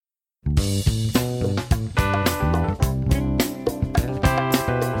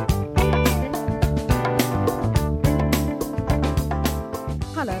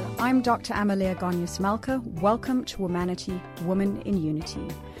I'm Dr. Amalia Gonyas-Malka. Welcome to Womanity, Woman in Unity,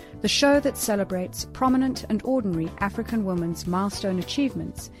 the show that celebrates prominent and ordinary African women's milestone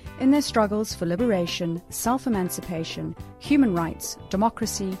achievements in their struggles for liberation, self-emancipation, human rights,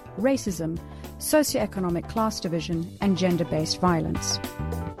 democracy, racism, socioeconomic class division, and gender-based violence.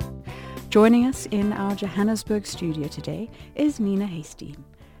 Joining us in our Johannesburg studio today is Nina Hastie,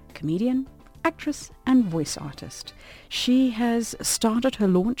 comedian, actress and voice artist. She has started her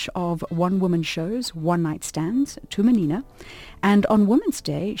launch of one-woman shows, One Night Stands, Tumanina, and on Women's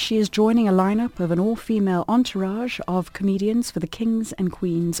Day she is joining a lineup of an all-female entourage of comedians for the Kings and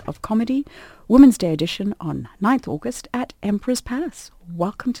Queens of Comedy, Women's Day edition on 9th August at Emperor's Palace.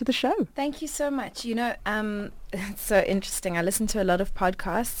 Welcome to the show. Thank you so much. You know, it's so interesting. I listen to a lot of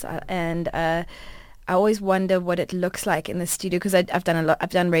podcasts and I always wonder what it looks like in the studio because I've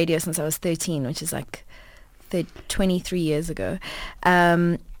done radio since I was 13, which is like 23 years ago.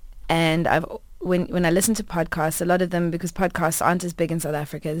 And when I listen to podcasts, a lot of them, because podcasts aren't as big in South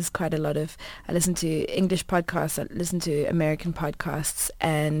Africa, there's quite a lot of, I listen to English podcasts, I listen to American podcasts,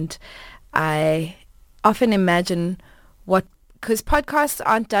 and I often imagine because podcasts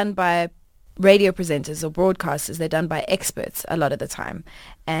aren't done by radio presenters or broadcasters, they're done by experts a lot of the time.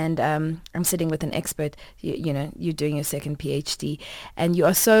 And I'm sitting with an expert, you know, you're doing your second PhD and you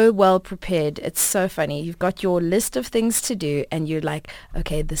are so well prepared. It's so funny. You've got your list of things to do and you're like,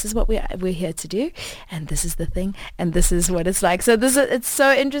 okay, this is what we're here to do and this is the thing and this is what it's like. So it's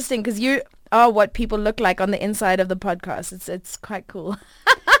so interesting because you are what people look like on the inside of the podcast. It's quite cool.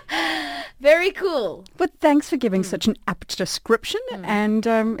 Very cool. But thanks for giving such an apt description. And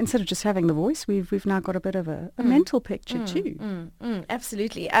instead of just having the voice, we've now got a bit of a mental picture too.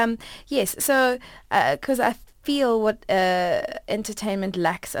 Absolutely. Yes. So because I feel what entertainment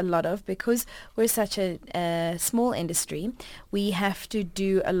lacks a lot of, because we're such a small industry, we have to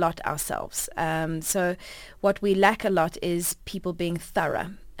do a lot ourselves. So what we lack a lot is people being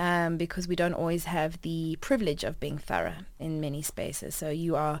thorough. Because we don't always have the privilege of being thorough in many spaces. So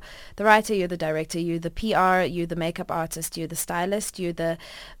you are the writer, you're the director, you're the PR, you're the makeup artist, you're the stylist, you're the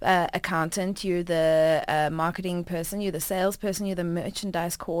accountant, you're the marketing person, you're the salesperson, you're the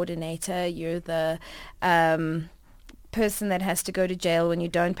merchandise coordinator, you're the person that has to go to jail when you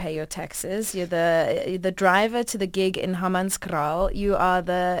don't pay your taxes. You're the driver to the gig in Hammanskraal. You are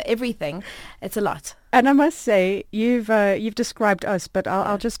the everything. It's a lot. And I must say, you've described us, but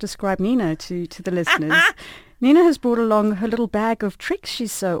I'll just describe Nina to the listeners. Nina has brought along her little bag of tricks.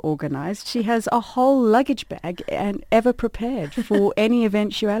 She's so organized. She has a whole luggage bag and ever prepared for any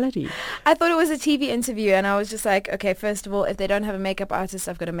eventuality. I thought it was a TV interview and I was just like, okay, first of all, if they don't have a makeup artist,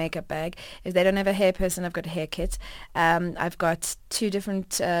 I've got a makeup bag. If they don't have a hair person, I've got a hair kit. I've got 2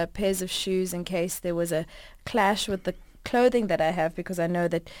 different pairs of shoes in case there was a clash with the clothing that I have, because I know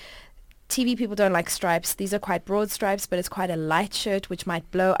that TV people don't like stripes. These are quite broad stripes, but it's quite a light shirt, which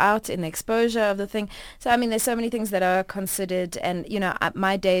might blow out in the exposure of the thing. So, I mean, there's so many things that are considered. And, you know,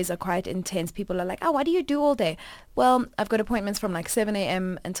 my days are quite intense. People are like, oh, what do you do all day? Well, I've got appointments from like 7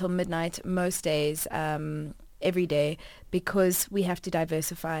 a.m. until midnight most days, every day, because we have to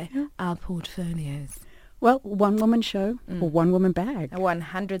diversify our portfolios. Well, one-woman show or one-woman bag.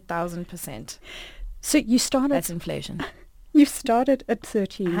 100,000%. So you started... That's inflation. You started at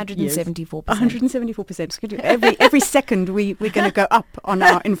 13 174%. 174%. Every second we're going to go up on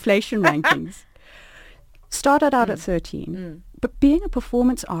our inflation rankings. Started out at 13. But being a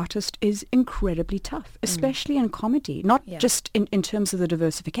performance artist is incredibly tough, especially in comedy. Not just in terms of the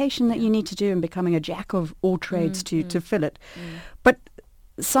diversification that you need to do and becoming a jack of all trades to fill it. But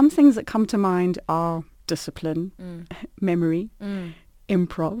some things that come to mind are discipline, memory,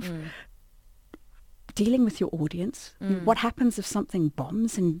 improv, dealing with your audience, what happens if something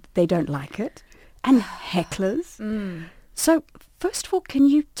bombs and they don't like it, and hecklers. So first of all, can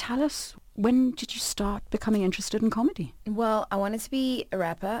you tell us, when did you start becoming interested in comedy? Well, I wanted to be a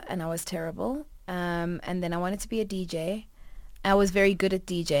rapper and I was terrible. And then I wanted to be a DJ. I was very good at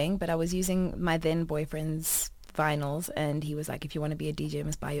DJing, but I was using my then boyfriend's vinyls, and he was like, if you want to be a DJ, you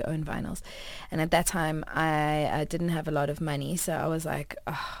must buy your own vinyls. And at that time, I didn't have a lot of money, so I was like,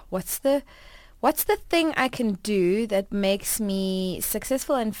 what's the thing I can do that makes me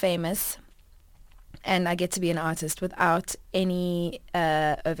successful and famous and I get to be an artist without any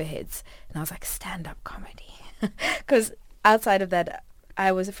overheads? And I was like, stand-up comedy. Because outside of that,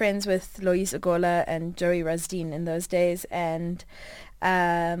 I was friends with Lois Ogola and Joey Rasdeen in those days, and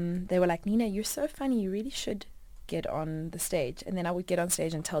they were like, Nina, you're so funny, you really should get on the stage. And then I would get on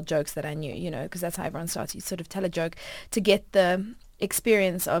stage and tell jokes that I knew, you know, because that's how everyone starts. You sort of tell a joke to get the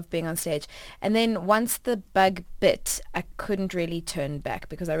experience of being on stage. And then once the bug bit, I couldn't really turn back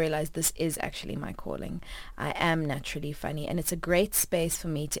because I realized this is actually my calling. I am naturally funny, and it's a great space for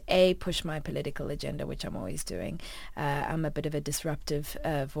me to push my political agenda, which I'm always doing. I'm a bit of a disruptive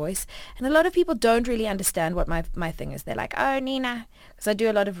voice, and a lot of people don't really understand what my thing is. They're like, oh, Nina, because I do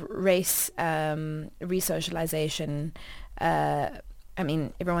a lot of race resocialization. I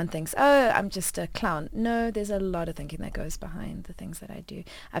mean, everyone thinks, oh, I'm just a clown. No, there's a lot of thinking that goes behind the things that I do.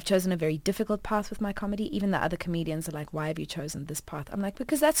 I've chosen a very difficult path with my comedy. Even the other comedians are like, why have you chosen this path? I'm like,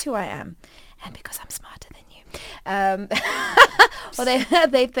 because that's who I am, and because I'm smarter than you. Well,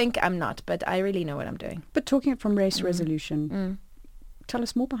 they think I'm not, but I really know what I'm doing. But talking from race resolution, tell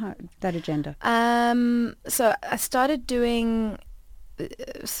us more behind that agenda. So I started doing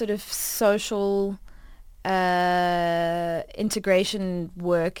sort of social integration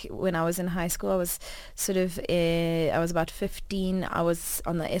work when I was in high school. I was I was about 15. I was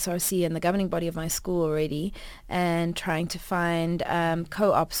on the SRC and the governing body of my school already, and trying to find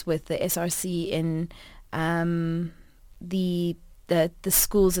co-ops with the SRC in the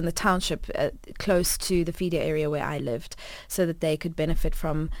schools in the township close to the feeder area where I lived, so that they could benefit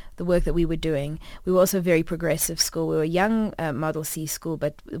from the work that we were doing. We were also a very progressive school. We were a young Model C school,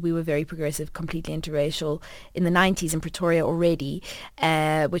 but we were very progressive, completely interracial in the 90s in Pretoria already,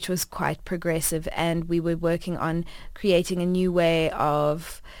 which was quite progressive. And we were working on creating a new way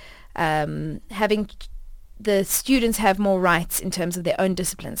of having the students have more rights in terms of their own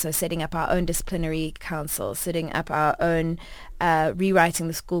discipline. So setting up our own disciplinary council, setting up our own, rewriting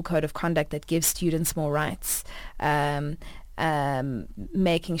the school code of conduct that gives students more rights,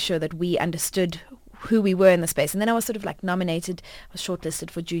 making sure that we understood who we were in the space. And then I was sort of like nominated, I was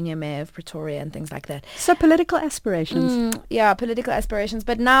shortlisted for junior mayor of Pretoria and things like that. So political aspirations. Yeah, political aspirations.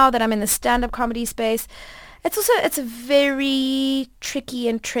 But now that I'm in the stand-up comedy space, it's a very tricky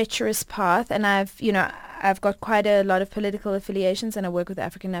and treacherous path. And I've got quite a lot of political affiliations, and I work with the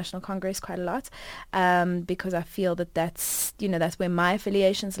African National Congress quite a lot, because I feel that's where my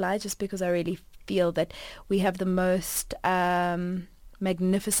affiliations lie, just because I really feel that we have the most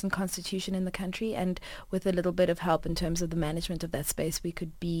magnificent constitution in the country, and with a little bit of help in terms of the management of that space, we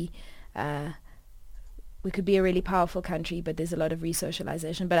could be a really powerful country. But there's a lot of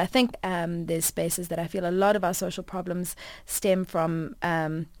resocialization. But I think there's spaces that I feel a lot of our social problems stem from.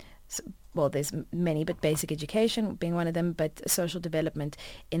 Well, there's many, but basic education being one of them, but social development,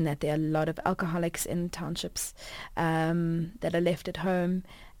 in that there are a lot of alcoholics in townships that are left at home.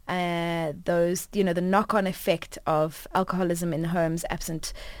 The knock-on effect of alcoholism in homes,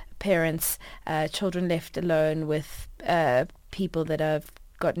 absent parents, children left alone with people that have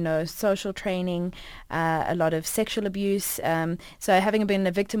got no social training, a lot of sexual abuse. So having been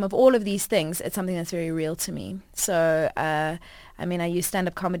a victim of all of these things, it's something that's very real to me. So, I use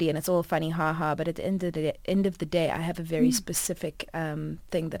stand-up comedy and it's all funny, ha-ha, but at the end of the day, I have a very specific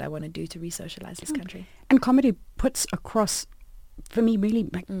thing that I want to do to resocialize this country. And comedy puts across, for me, really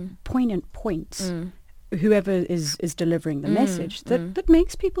poignant points. Whoever is delivering the message that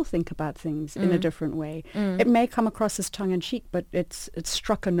makes people think about things in a different way. It may come across as tongue-in-cheek, but it's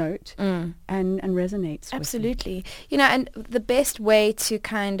struck a note and resonates. Absolutely. And the best way to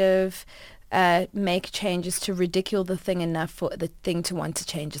kind of make changes to ridicule the thing enough for the thing to want to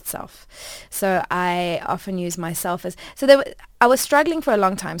change itself. So I often use myself as... I was struggling for a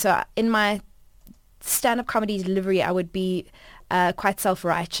long time. So in my stand-up comedy delivery, I would be quite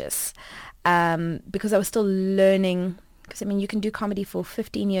self-righteous. Because I was still learning, because you can do comedy for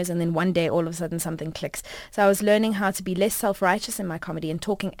 15 years and then one day all of a sudden something clicks. So I was learning how to be less self-righteous in my comedy and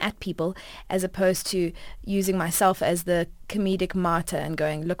talking at people, as opposed to using myself as the comedic martyr and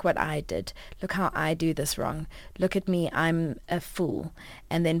going, look what I did, look how I do this wrong, look at me, I'm a fool.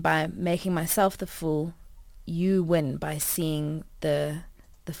 And then by making myself the fool, you win by seeing the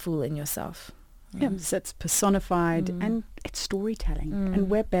fool in yourself. Yeah, so it's personified and it's storytelling, and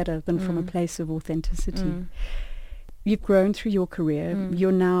we're better than from a place of authenticity. You've grown through your career.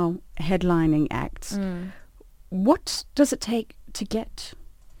 You're now headlining acts. What does it take to get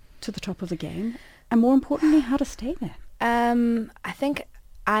to the top of the game? And more importantly, how to stay there? I think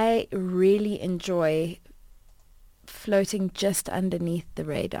I really enjoy floating just underneath the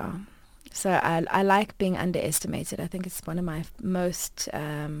radar. So I like being underestimated. I think it's one of my most...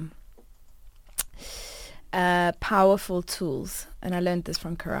 powerful tools, and I learned this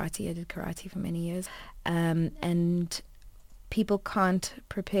from karate. I did karate for many years, and people can't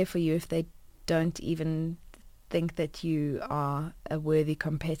prepare for you if they don't even think that you are a worthy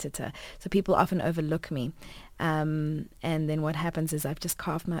competitor. So people often overlook me. And then what happens is I've just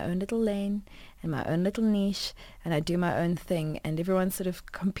carved my own little lane and my own little niche, and I do my own thing, and everyone's sort of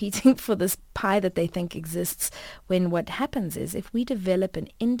competing for this pie that they think exists, when what happens is if we develop an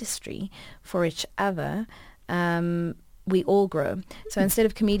industry for each other, we all grow. So instead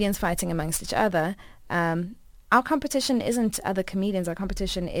of comedians fighting amongst each other, our competition isn't other comedians. Our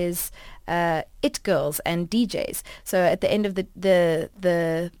competition is it girls and DJs. So at the end of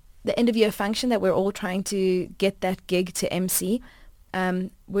the end of year function that we're all trying to get that gig to MC,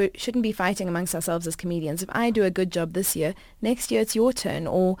 we shouldn't be fighting amongst ourselves as comedians. If I do a good job this year, next year it's your turn,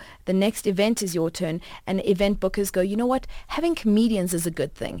 or the next event is your turn, and event bookers go, you know what, having comedians is a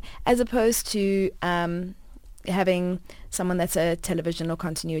good thing, as opposed to having someone that's a television or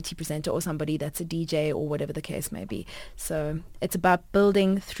continuity presenter, or somebody that's a DJ, or whatever the case may be. So it's about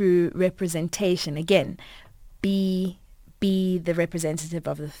building through representation. Again, be the representative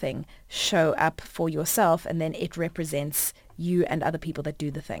of the thing. Show up for yourself, and then it represents you and other people that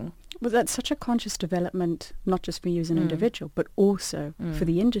do the thing. Well, that's such a conscious development, not just for you as an individual, but also for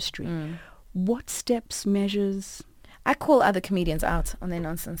the industry. What steps, measures? I call other comedians out on their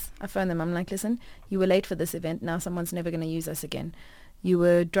nonsense. I phone them. I'm like, listen, you were late for this event. Now someone's never going to use us again. You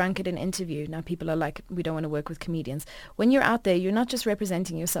were drunk at an interview. Now people are like, we don't want to work with comedians. When you're out there, you're not just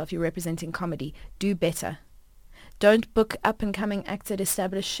representing yourself, you're representing comedy. Do better. Don't book up-and-coming acts at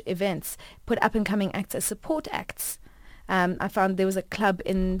established events. Put up-and-coming acts as support acts. I found there was a club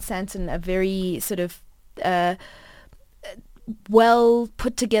in Sandton, a very sort of well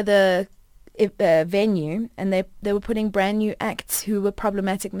put-together venue, and they were putting brand new acts who were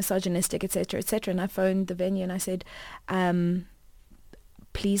problematic, misogynistic, etc., etc. And I phoned the venue and I said,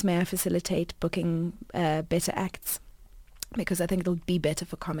 please may I facilitate booking better acts, because I think it'll be better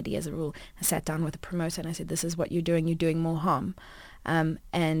for comedy as a rule. I sat down with the promoter and I said, this is what you're doing more harm.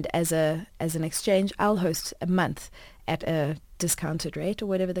 And as an exchange, I'll host a month at a discounted rate or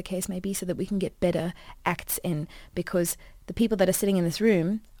whatever the case may be, so that we can get better acts in, because the people that are sitting in this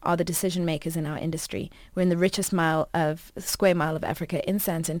room are the decision makers in our industry. We're in the richest square mile of Africa in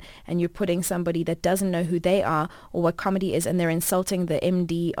Sandton, and you're putting somebody that doesn't know who they are or what comedy is, and they're insulting the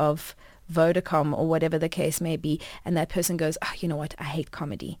MD of Vodacom or whatever the case may be, and that person goes, oh, you know what, I hate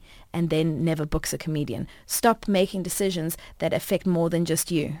comedy, and then never books a comedian. Stop making decisions that affect more than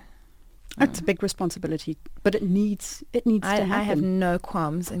just you. It's a big responsibility, but it needs to happen. I have no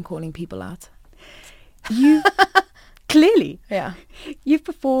qualms in calling people out. You clearly, yeah, you've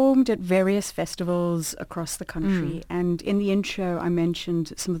performed at various festivals across the country, and in the intro I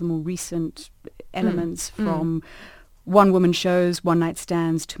mentioned some of the more recent elements from one-woman shows, one-night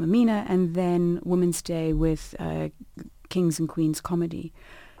stands to Mamina, and then Women's Day with Kings and Queens Comedy.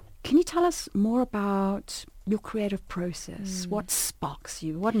 Can you tell us more about your creative process? What sparks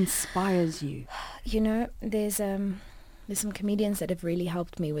you? What inspires you? You know, there's some comedians that have really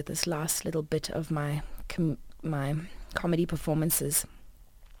helped me with this last little bit of my comedy performances,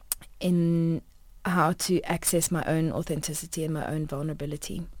 in how to access my own authenticity and my own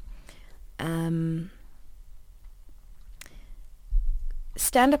vulnerability.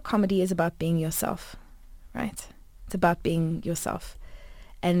 Stand-up comedy is about being yourself, right? It's about being yourself.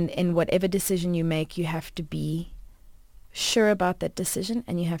 And in whatever decision you make, you have to be sure about that decision,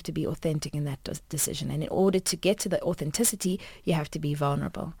 and you have to be authentic in that decision. And in order to get to the authenticity, you have to be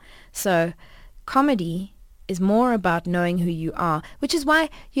vulnerable. So comedy is more about knowing who you are, which is why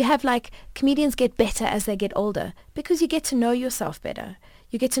you have, like, comedians get better as they get older, because you get to know yourself better.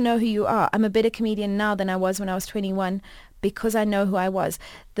 You get to know who you are. I'm a better comedian now than I was when I was 21, because I know who I was.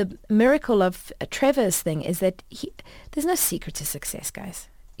 The miracle of Trevor's thing is that there's no secret to success, guys.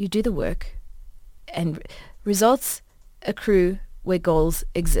 You do the work, and results accrue where goals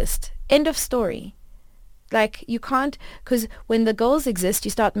exist. End of story. Like, you can't, because when the goals exist,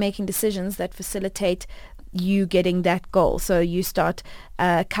 you start making decisions that facilitate you getting that goal. So you start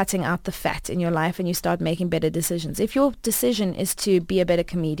cutting out the fat in your life, and you start making better decisions. If your decision is to be a better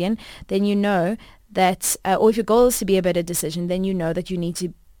comedian, then you know that, or if your goal is to be a better decision, then you know that you need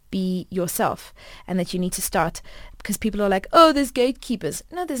to be yourself, and that you need to start, because people are like, oh, there's gatekeepers.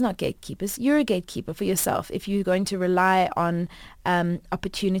 No, there's not gatekeepers. You're a gatekeeper for yourself. If you're going to rely on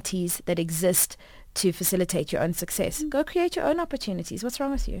opportunities that exist to facilitate your own success, go create your own opportunities. What's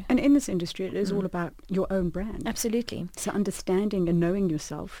wrong with you? And in this industry, it is all about your own brand. Absolutely. So understanding and knowing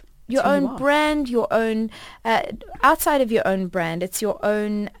yourself. Your own brand, your own, outside of your own brand, it's your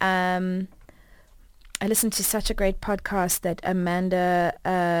own, I listened to such a great podcast that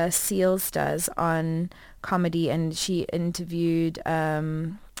Amanda Seals does on comedy, and she interviewed,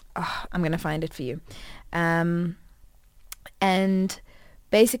 I'm going to find it for you. And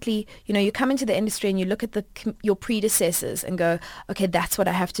basically, you come into the industry and you look at your predecessors and go, okay, that's what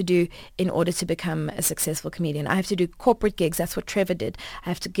I have to do in order to become a successful comedian. I have to do corporate gigs. That's what Trevor did. I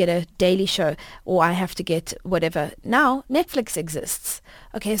have to get a daily show, or I have to get whatever. Now Netflix exists.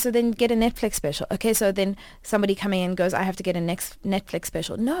 Okay, so then get a Netflix special. Okay, so then somebody coming in goes, I have to get a next Netflix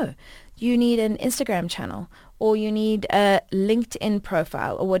special. No, you need an Instagram channel, or you need a LinkedIn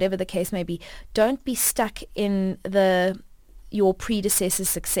profile, or whatever the case may be. Don't be stuck in your predecessor's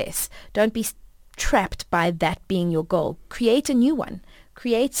success. Don't be trapped by that being your goal. Create a new one.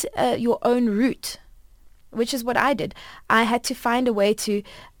 Create your own route, which is what I did. I had to find a way to...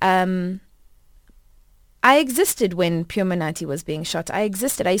 I existed when Pure Monati was being shot. I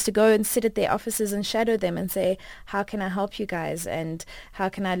existed. I used to go and sit at their offices and shadow them and say, how can I help you guys? And how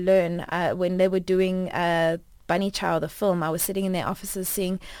can I learn? When they were doing... Bunny Chow, the film, I was sitting in their offices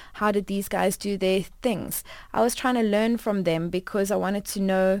seeing how did these guys do their things. I was trying to learn from them because I wanted to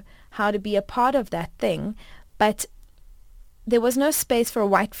know how to be a part of that thing. But there was no space for a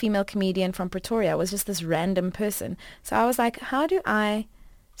white female comedian from Pretoria. I was just this random person. So I was like, how do I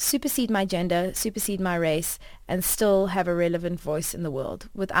supersede my gender, supersede my race, and still have a relevant voice in the world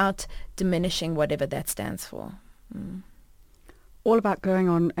without diminishing whatever that stands for? All about going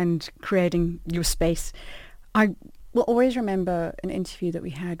on and creating your space. I will always remember an interview that we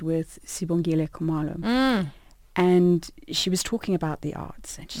had with Sibongile Khumalo. And she was talking about the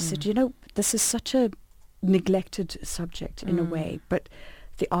arts. And she said, this is such a neglected subject in a way, but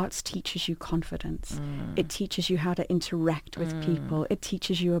the arts teaches you confidence. It teaches you how to interact with people. It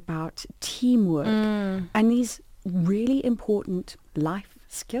teaches you about teamwork and these really important life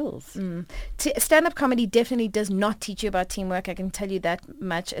skills. Stand-up comedy definitely does not teach you about teamwork. I can tell you that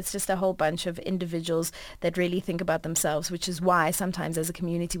much. It's just a whole bunch of individuals that really think about themselves, which is why sometimes as a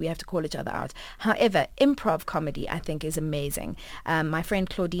community we have to call each other out. However, improv comedy I think is amazing. My friend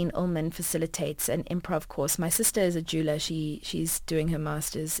Claudine Ullman facilitates an improv course. My sister is a jeweler. She's doing her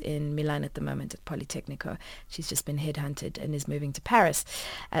master's in Milan at the moment at Politecnico. She's just been headhunted and is moving to Paris.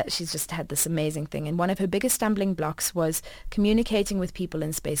 She's just had this amazing thing, and one of her biggest stumbling blocks was communicating with people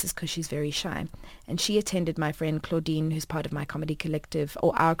in spaces because she's very shy. And she attended my friend Claudine, who's part of my comedy collective,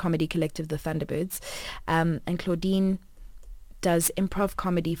 or our comedy collective, the Thunderbirds. And Claudine does improv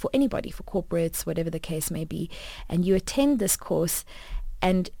comedy for anybody, for corporates, whatever the case may be. And you attend this course,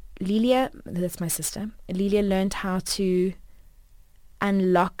 and Lilia, that's my sister, Lilia learned how to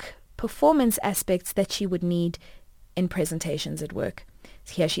unlock performance aspects that she would need in presentations at work.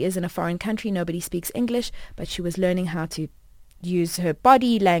 Here she is in a foreign country, nobody speaks English, but she was learning how to use her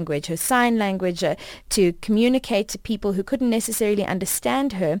body language, her sign language to communicate to people who couldn't necessarily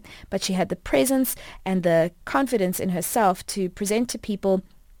understand her, but she had the presence and the confidence in herself to present to people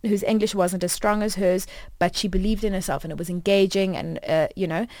whose English wasn't as strong as hers, but she believed in herself and it was engaging and,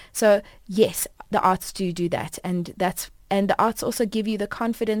 So yes, the arts do that. And the arts also give you the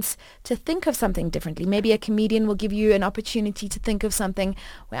confidence to think of something differently. Maybe a comedian will give you an opportunity to think of something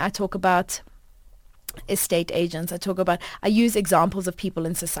where I talk about estate agents. I use examples of people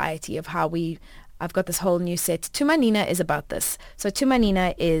in society of how I've got this whole new set. Tumanina is about this. So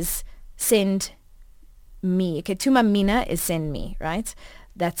Tumanina is send me. Okay, Tumamina is send me, right?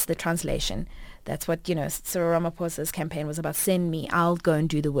 That's the translation. That's what, Cyril Ramaphosa's campaign was about. Send me. I'll go and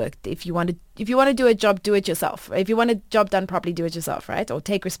do the work. If you want to do a job, do it yourself. If you want a job done properly, do it yourself, right? Or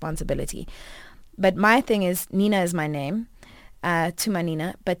take responsibility. But my thing is, Nina is my name.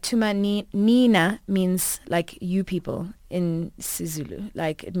 Tumanina, but Tumanina means like you people in Sizulu,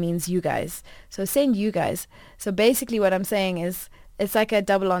 like it means you guys. So send you guys. So basically what I'm saying is it's like a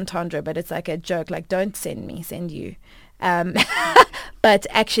double entendre, but it's like a joke, like don't send me, send you. But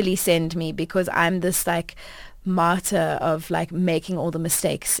actually send me, because I'm this like martyr of like making all the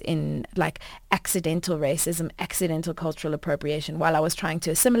mistakes in like accidental racism, accidental cultural appropriation. While I was trying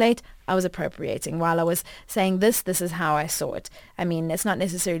to assimilate, I was appropriating. While I was saying this is how I saw it. I mean, it's not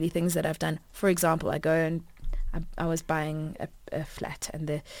necessarily things that I've done. For example, I go and I was buying a flat, and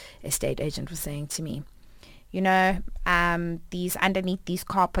the estate agent was saying to me, these underneath these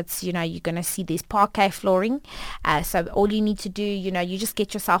carpets, you're going to see this parquet flooring. So all you need to do, you just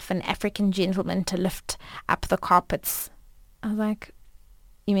get yourself an African gentleman to lift up the carpets. I was like,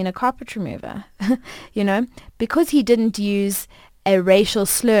 you mean a carpet remover? Because he didn't use a racial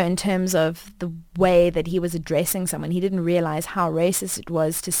slur in terms of the way that he was addressing someone. He didn't realize how racist it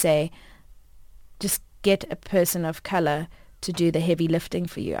was to say, just get a person of color to do the heavy lifting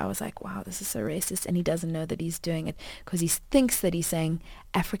for you. I was like, wow, this is so racist. And he doesn't know that he's doing it because he thinks that he's saying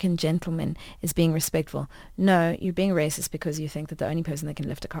African gentleman is being respectful. No, you're being racist because you think that the only person that can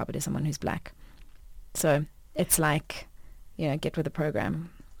lift a carpet is someone who's black. So it's like, get with the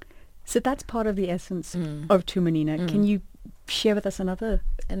program. So that's part of the essence of Tumanina. Can you share with us another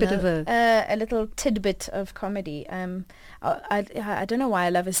bit of a little tidbit of comedy? I don't know why I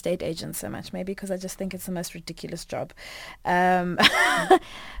love estate agents so much. Maybe because I just think it's the most ridiculous job.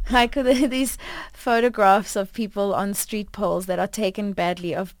 Like these photographs of people on street poles that are taken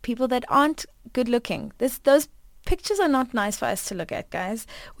badly, of people that aren't good looking. Those pictures are not nice for us to look at, guys.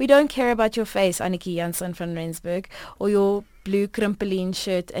 We don't care about your face, Anneke Jansen van Rensburg, or your blue Krimpeline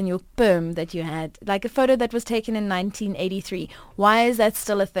shirt and your perm that you had. Like a photo that was taken in 1983. Why is that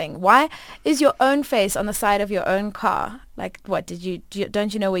still a thing? Why is your own face on the side of your own car? Like, what,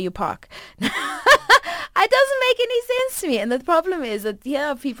 don't you know where you park? It doesn't make any sense to me. And the problem is that here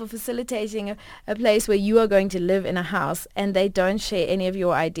are people facilitating a place where you are going to live in a house, and they don't share any of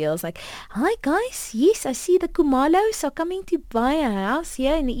your ideals. Like, hi guys, yes, I see the Kumalos are coming to buy a house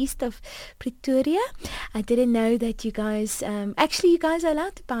here in the east of Pretoria. I didn't know that you guys, actually you guys are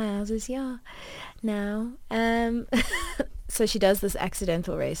allowed to buy houses, yeah, now. So she does this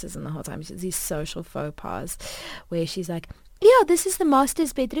accidental racism the whole time. She does these social faux pas where she's like, yeah, this is the master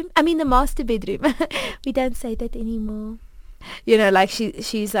bedroom. We don't say that anymore. Like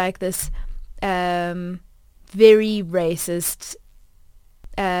she's like this very racist,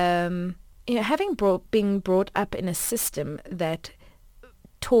 being brought up in a system that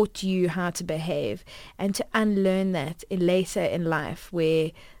taught you how to behave, and to unlearn that later in life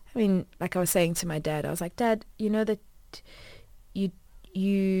where, like I was saying to my dad, I was like, Dad, you know that he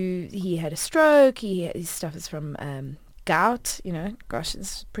had a stroke, his stuff is from gout, gosh,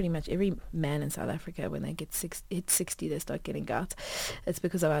 it's pretty much every man in South Africa when they hit 60 they start getting gout. It's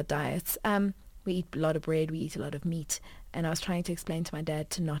because of our diets. We eat a lot of bread, we eat a lot of meat, and I was trying to explain to my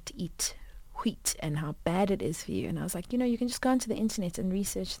dad to not eat wheat and how bad it is for you, and I was like, you can just go onto the internet and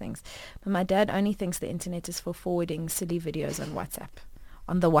research things. But my dad only thinks the internet is for forwarding silly videos on WhatsApp,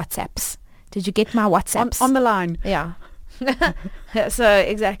 on the WhatsApps. Did you get my WhatsApps? On the line. Yeah. So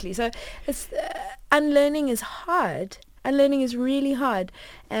exactly. So it's unlearning is hard. Unlearning is really hard,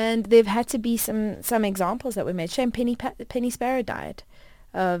 and there've had to be some examples that were made. Shame Penny Sparrow died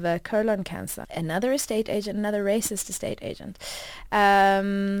of colon cancer. Another estate agent, another racist estate agent.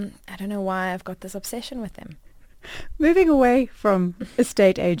 I don't know why I've got this obsession with them. Moving away from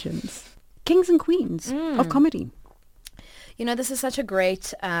estate agents, kings and queens of comedy. This is such a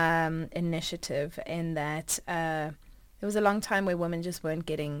great initiative in that there was a long time where women just weren't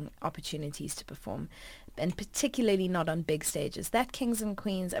getting opportunities to perform, and particularly not on big stages. That Kings and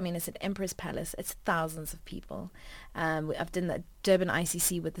Queens, it's at Emperor's Palace. It's thousands of people. I've done the Durban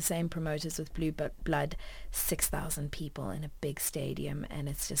ICC with the same promoters with Blue Blood, 6,000 people in a big stadium. And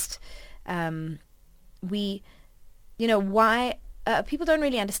it's just, why... people don't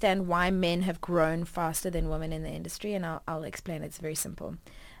really understand why men have grown faster than women in the industry, and I'll explain. It's very simple.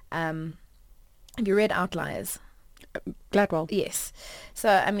 Have you read Outliers? Gladwell. Yes.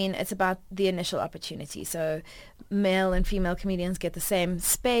 So, it's about the initial opportunity. So male and female comedians get the same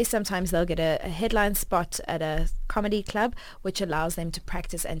space. Sometimes they'll get a headline spot at a comedy club, which allows them to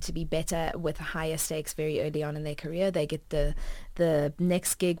practice and to be better with higher stakes very early on in their career. They get the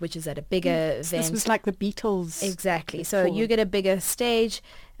next gig, which is at a bigger event. This was like the Beatles. Exactly. So you get a bigger stage,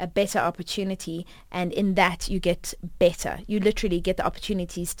 a better opportunity, and in that you get better. You literally get the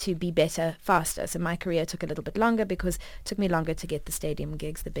opportunities to be better faster. So my career took a little bit longer because it took me longer to get the stadium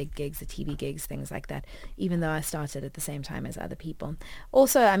gigs, the big gigs, the TV gigs, things like that, even though I started at the same time as other people.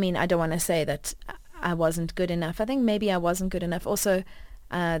 Also, I don't want to say that I wasn't good enough. I think maybe I wasn't good enough. Also,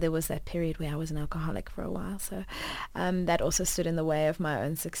 there was that period where I was an alcoholic for a while, so that also stood in the way of my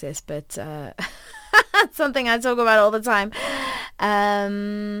own success, but it's something I talk about all the time.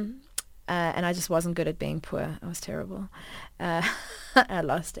 And I just wasn't good at being poor. I was terrible. I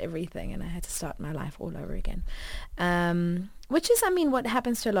lost everything and I had to start my life all over again. Which is, what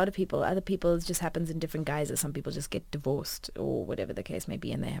happens to a lot of people. Other people, it just happens in different guises. Some people just get divorced or whatever the case may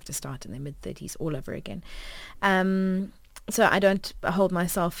be, and they have to start in their mid-30s all over again. So I don't hold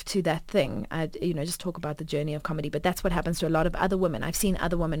myself to that thing. I, just talk about the journey of comedy. But that's what happens to a lot of other women. I've seen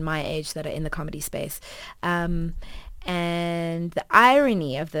other women my age that are in the comedy space. And the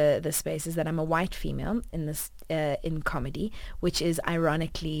irony of the space is that I'm a white female in this in comedy, which is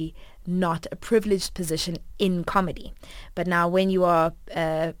ironically not a privileged position in comedy. But now when you are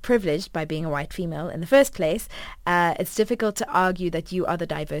privileged by being a white female in the first place, it's difficult to argue that you are the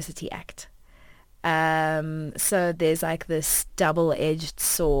diversity act. So there's like this double-edged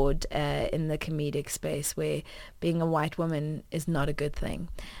sword in the comedic space where being a white woman is not a good thing.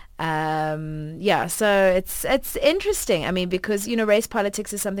 So it's interesting. I mean, because, race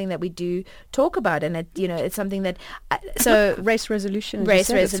politics is something that we do talk about, and it's something that, race resolution,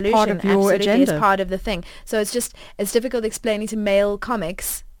 it's part of your agenda. It's part of the thing. So it's difficult explaining to male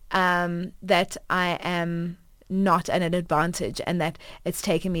comics, that I am not at an advantage, and that it's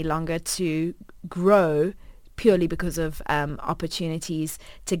taken me longer to grow purely because of opportunities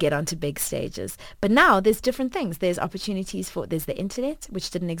to get onto big stages. But now there's different things. There's opportunities there's the internet, which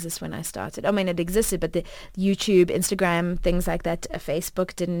didn't exist when I started. I mean, it existed, but the YouTube, Instagram, things like that,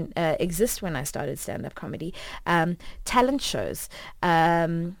 Facebook didn't exist when I started stand-up comedy. Talent shows,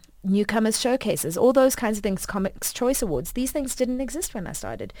 newcomers showcases, all those kinds of things, Comics Choice Awards, these things didn't exist when I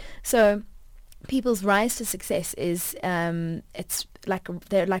started. So people's rise to success is they're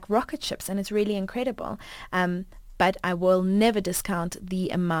like rocket ships, and it's really incredible. But I will never discount the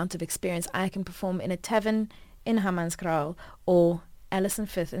amount of experience I can perform in a tavern in Hammanskraal or Alison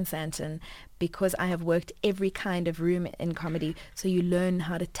Fifth in Sandton, because I have worked every kind of room in comedy. So you learn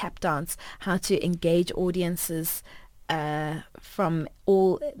how to tap dance, how to engage audiences from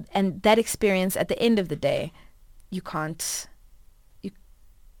all, and that experience at the end of the day, you can't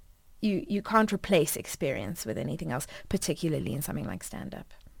replace experience with anything else, particularly in something like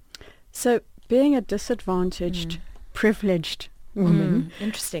stand-up. So being a disadvantaged, privileged woman,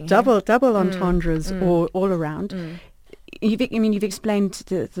 interesting, double entendres all around. You've explained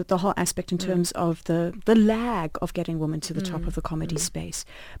the whole aspect in terms of the lag of getting women to the top of the comedy space.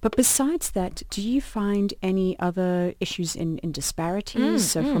 But besides that, do you find any other issues in disparities?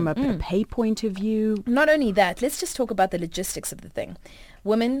 So from a pay point of view? Not only that, let's just talk about the logistics of the thing.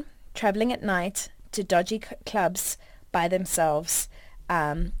 Women traveling at night to dodgy clubs by themselves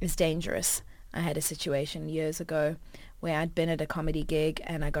is dangerous. I had a situation years ago where I'd been at a comedy gig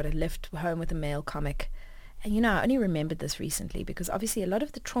and I got a lift home with a male comic. And, I only remembered this recently because obviously a lot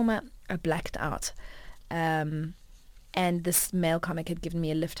of the trauma I blacked out. And this male comic had given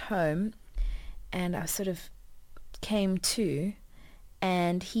me a lift home, and I sort of came to,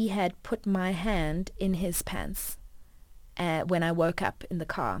 and he had put my hand in his pants when I woke up in the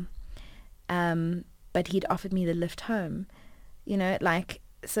car. But he'd offered me the lift home,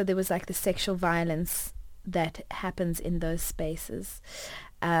 so there was like the sexual violence that happens in those spaces.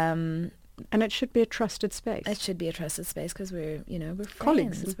 And it should be a trusted space. It should be a trusted space because we're friends,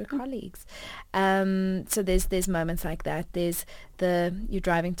 colleagues. We're colleagues. So there's moments like that. There's you're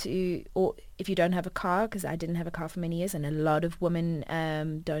driving to, or if you don't have a car, because I didn't have a car for many years, and a lot of women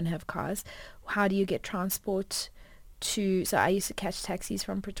don't have cars. How do you get transport to? So I used to catch taxis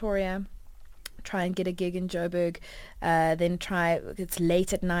from Pretoria, try and get a gig in Joburg, then it's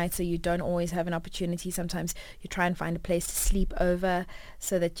late at night, so you don't always have an opportunity. Sometimes you try and find a place to sleep over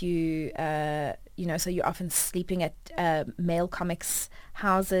so that so you're often sleeping at male comics'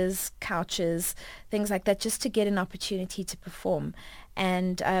 houses, couches, things like that, just to get an opportunity to perform.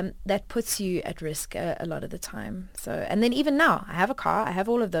 And that puts you at risk a lot of the time. So, and then even now, I have a car, I have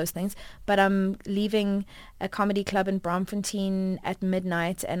all of those things, but I'm leaving a comedy club in Braamfontein at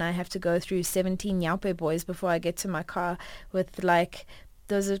midnight, and I have to go through 17 Nyaupe boys before I get to my car with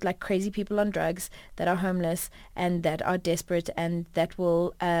those are like crazy people on drugs that are homeless and that are desperate and that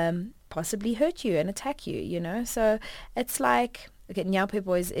will possibly hurt you and attack you, So it's like, okay, Nyaupe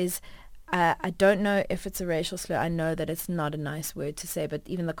boys is... I don't know if it's a racial slur. I know that it's not a nice word to say, but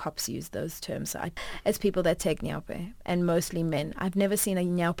even the cops use those terms. So it's people that take Nyaupe, and mostly men. I've never seen a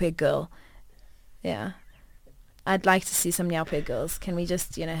Nyaupe girl. Yeah. I'd like to see some Nyaupe girls. Can we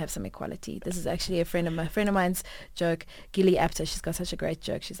just, have some equality? This is actually a friend of mine's joke, Gilly Apter. She's got such a great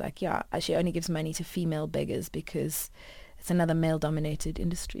joke. She's like, yeah, she only gives money to female beggars because it's another male-dominated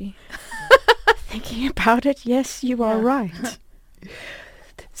industry. Thinking about it, yes, you are right.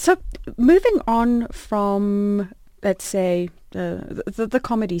 So moving on from, let's say, the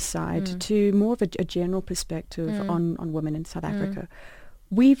comedy side to more of a general perspective on women in South Africa.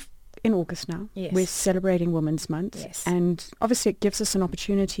 We've, in August now, we're celebrating Women's Month, and obviously it gives us an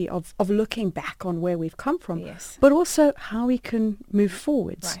opportunity of looking back on where we've come from, but also how we can move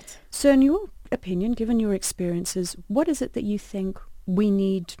forwards. Right. So in your opinion, given your experiences, what is it that you think we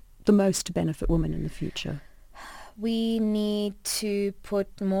need the most to benefit women in the future? We need to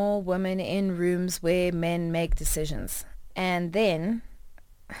put more women in rooms where men make decisions. And then,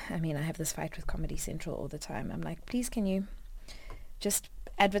 I have this fight with Comedy Central all the time. I'm like, please, can you just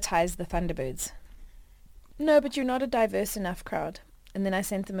advertise the Thunderbirds? No, but you're not a diverse enough crowd. And then I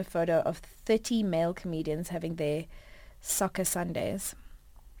sent them a photo of 30 male comedians having their soccer Sundays.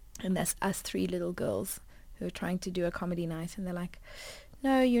 And that's us three little girls who are trying to do a comedy night, and they're like,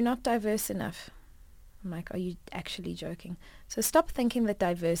 no, you're not diverse enough. I'm like, are you actually joking? So stop thinking that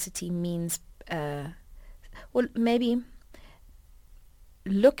diversity means, well, maybe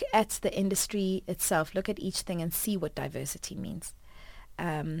look at the industry itself, look at each thing and see what diversity means.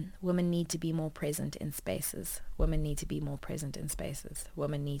 Women need to be more present in spaces. Women need to be more present in spaces.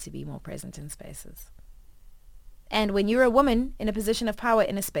 Women need to be more present in spaces. And when you're a woman in a position of power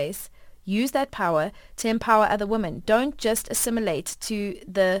in a space, use that power to empower other women. Don't just assimilate to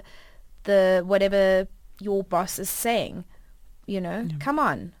the whatever your boss is saying. Come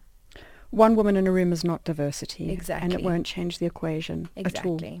on. One woman in a room is not diversity. Exactly. And it won't change the equation at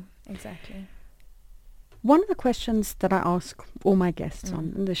all. Exactly. One of the questions that I ask all my guests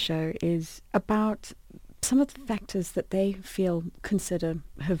on the show is about some of the factors that they consider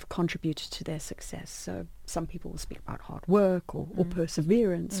have contributed to their success. So some people will speak about hard work or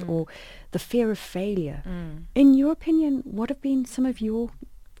perseverance or the fear of failure. In your opinion, what have been some of your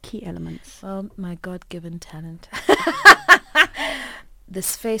key elements? Well, my God-given talent.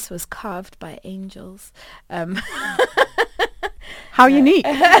 This face was carved by angels. How unique.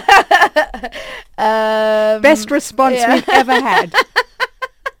 Best response we've ever had.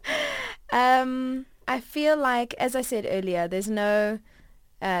 I feel like, as I said earlier, there's no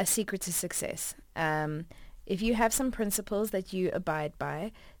secret to success. If you have some principles that you abide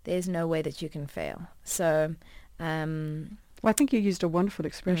by, there's no way that you can fail. So, well, I think you used a wonderful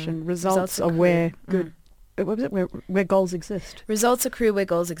expression. Results are where good. What was it? Where goals exist. Results accrue where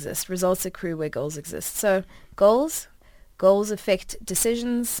goals exist. Results accrue where goals exist. So goals affect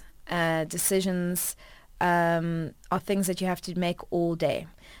decisions. Decisions are things that you have to make all day.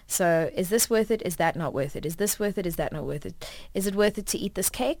 So is this worth it? Is that not worth it? Is this worth it? Is that not worth it? Is it worth it to eat this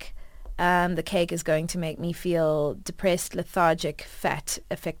cake? The cake is going to make me feel depressed, lethargic, fat,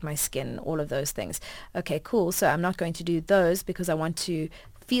 affect my skin, all of those things. Okay, cool. So I'm not going to do those because I want to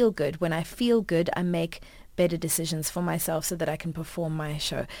feel good. When I feel good, I make better decisions for myself so that I can perform my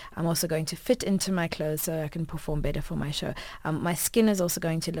show. I'm also going to fit into my clothes so I can perform better for my show. My skin is also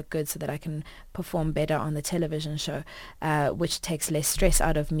going to look good so that I can perform better on the television show, which takes less stress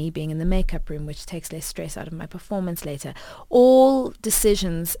out of me being in the makeup room, which takes less stress out of my performance later. All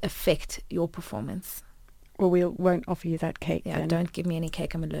decisions affect your performance. Well, we won't offer you that cake then. Don't give me any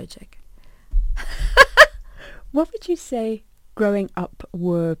cake. I'm allergic. What would you say growing up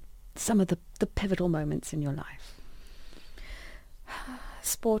were some of the pivotal moments in your life?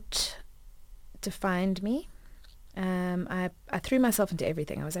 Sport defined me. I threw myself into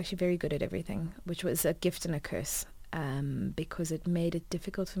everything. I was actually very good at everything, which was a gift and a curse, because it made it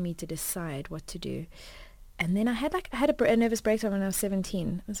difficult for me to decide what to do. And then I had a nervous breakdown when I was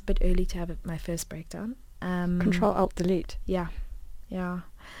 17. It was a bit early to have my first breakdown. Control-Alt-Delete. Yeah.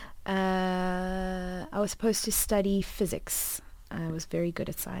 I was supposed to study physics. I was very good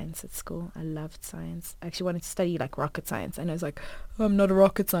at science at school. I loved science. I actually wanted to study like rocket science. And I was like, I'm not a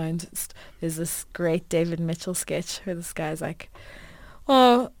rocket scientist. There's this great David Mitchell sketch where this guy's like,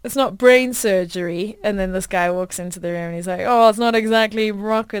 oh, it's not brain surgery. And then this guy walks into the room and he's like, oh, it's not exactly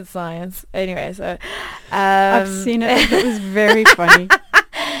rocket science. Anyway, so... I've seen it. It was very funny.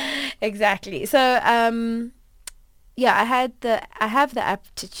 Exactly. So... yeah, I have the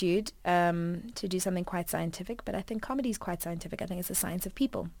aptitude to do something quite scientific, but I think comedy is quite scientific. I think it's a science of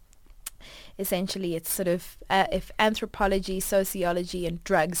people. Essentially, it's sort of if anthropology, sociology, and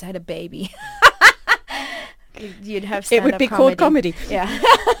drugs had a baby, you'd have stand-up it would be called comedy. Yeah.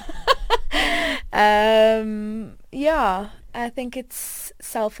 Yeah, I think it's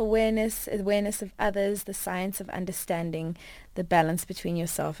self-awareness, awareness of others, the science of understanding the balance between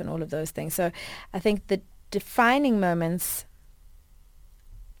yourself and all of those things. So I think the defining moments,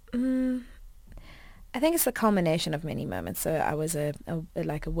 I think it's a culmination of many moments. So I was a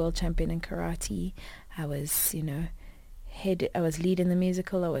world champion in karate. I was, I was lead in the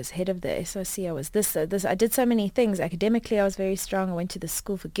musical. I was head of the SOC. I was this. I did so many things. Academically, I was very strong. I went to the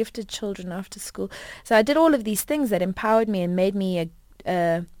school for gifted children after school. So I did all of these things that empowered me and made me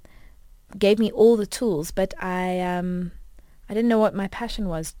gave me all the tools. But I didn't know what my passion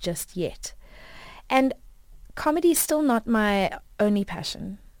was just yet. And comedy is still not my only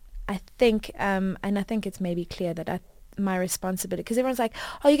passion. I think, and I think it's maybe clear that my responsibility, because everyone's like,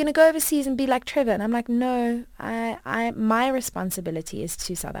 oh, you're going to go overseas and be like Trevor. And I'm like, no, my responsibility is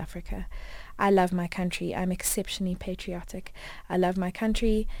to South Africa. I love my country. I'm exceptionally patriotic. I love my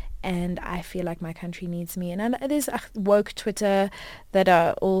country and I feel like my country needs me. And there's woke Twitter that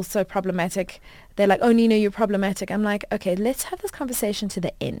are also problematic. They're like, oh, Nina, you're problematic. I'm like, okay, let's have this conversation to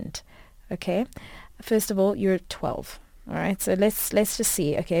the end. Okay. First of all, you're 12. All right, so let's just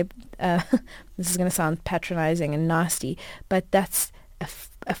see. Okay, this is going to sound patronizing and nasty, but that's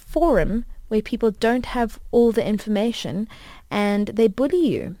a forum where people don't have all the information and they bully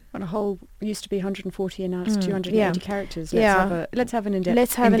you. On a whole, used to be 140 and now it's 280 yeah. characters. Yeah. Let's have an in-depth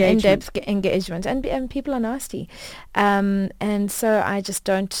Let's have engagement. an in-depth engagement, and people are nasty, and so I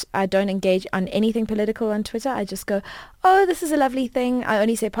don't engage on anything political on Twitter. I just go, oh, this is a lovely thing. I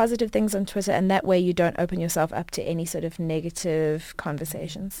only say positive things on Twitter, and that way you don't open yourself up to any sort of negative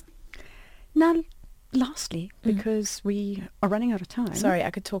conversations. Now, lastly, because we are running out of time. Sorry,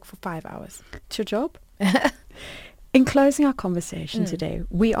 I could talk for 5 hours. It's your job. In closing our conversation today,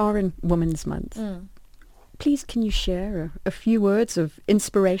 we are in Women's Month. Please, can you share a few words of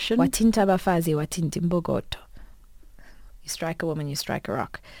inspiration? Watinta bafazi, watinta mbogoto. You strike a woman, you strike a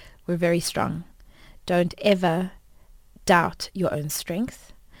rock. We're very strong. Don't ever doubt your own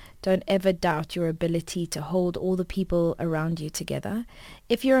strength. Don't ever doubt your ability to hold all the people around you together.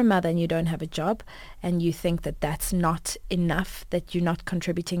 If you're a mother and you don't have a job and you think that that's not enough, that you're not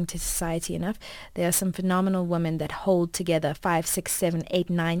contributing to society enough, there are some phenomenal women that hold together 5, 6, 7, 8,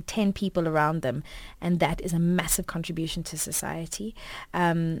 9, 10 people around them, and that is a massive contribution to society.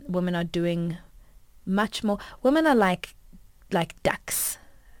 Women are doing much more. Women are like ducks.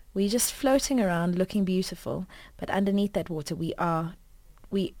 We're just floating around looking beautiful, but underneath that water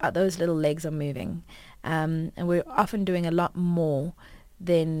those little legs are moving, and we're often doing a lot more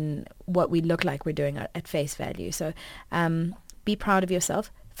than what we look like we're doing at face value. So be proud of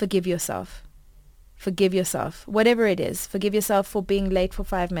yourself. Forgive yourself. Forgive yourself, whatever it is. Forgive yourself for being late for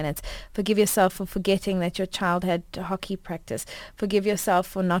 5 minutes. Forgive yourself for forgetting that your child had hockey practice. Forgive yourself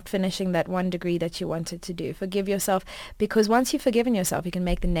for not finishing that one degree that you wanted to do. Forgive yourself, because once you've forgiven yourself, you can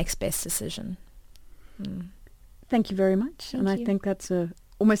make the next best decision. Thank you very much. I think that's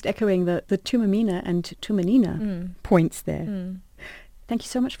almost echoing the Tumamina and Tumanina points there. Thank you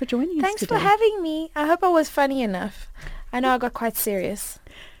so much for joining us Thanks today. for having me. I hope I was funny enough. I know I got quite serious.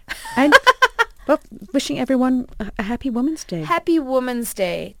 And well, wishing everyone a happy Women's Day. Happy Women's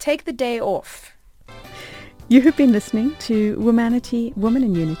Day. Take the day off. You have been listening to Womanity, Woman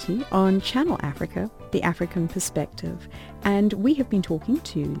in Unity on Channel Africa, The African Perspective. And we have been talking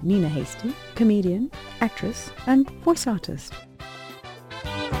to Nina Hastie, comedian, actress, and voice artist.